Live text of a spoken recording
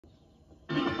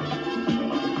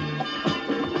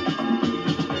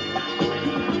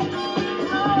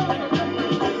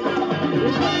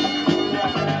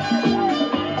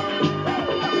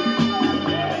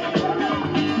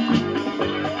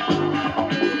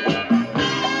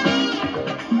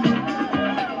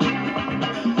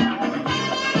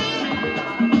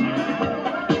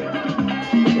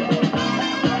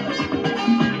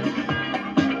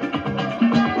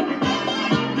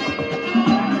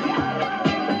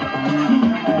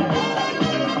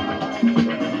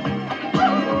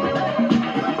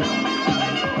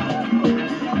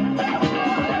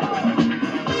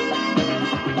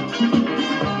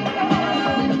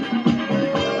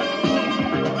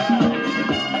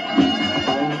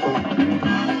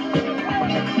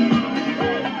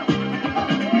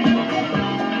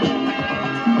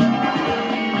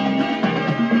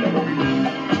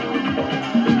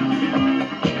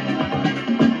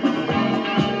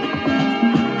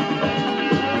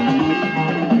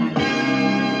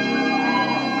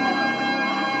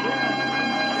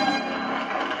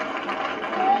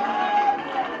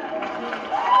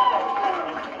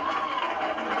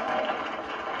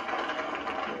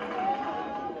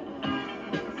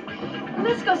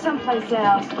Let's go someplace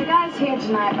else. The guys here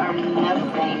tonight are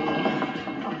nothing.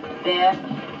 Bev,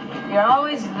 you're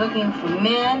always looking for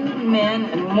men,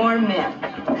 and more men.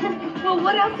 Well,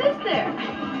 what else is there?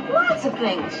 Lots of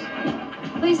things.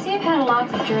 Lucy, I've had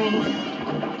lots of dreams.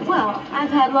 Well, I've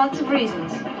had lots of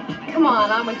reasons. Come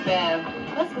on, I'm with Bev.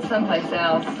 Let's go someplace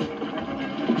else.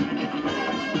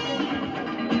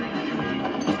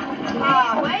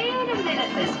 Wait a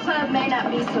minute. This club may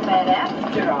not be so bad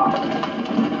after all.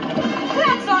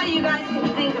 That's all you guys can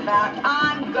think about.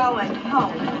 I'm going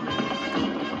home.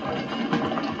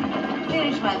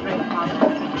 Finish my drink,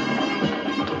 Papa.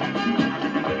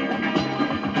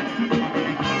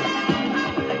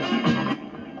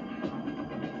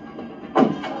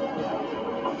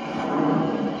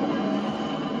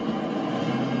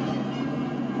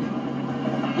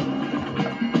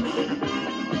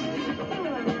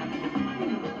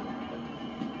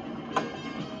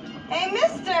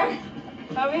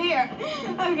 Over here.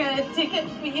 I've got a ticket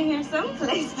for you here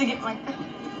someplace to get my car.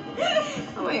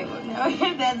 Oh, wait, now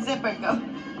where'd that zipper go?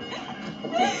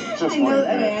 Just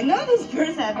I know this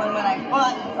purse had one when I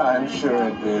bought it. I'm sure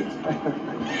it did.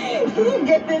 You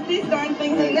get this, these darn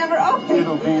things, they never open.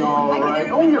 It'll be all right.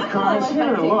 Oh, your car's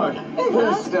here, look.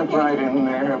 Just step right in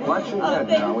there. Watch your head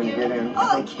now when you get in.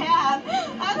 Oh, a cab.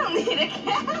 I don't need a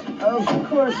cab. Of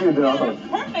course you There's a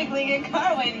don't. perfectly good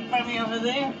car waiting for me over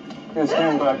there. Here's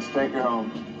 $10. Take her home.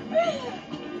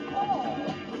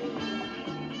 Oh.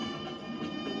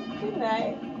 Good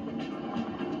night.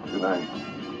 Good night.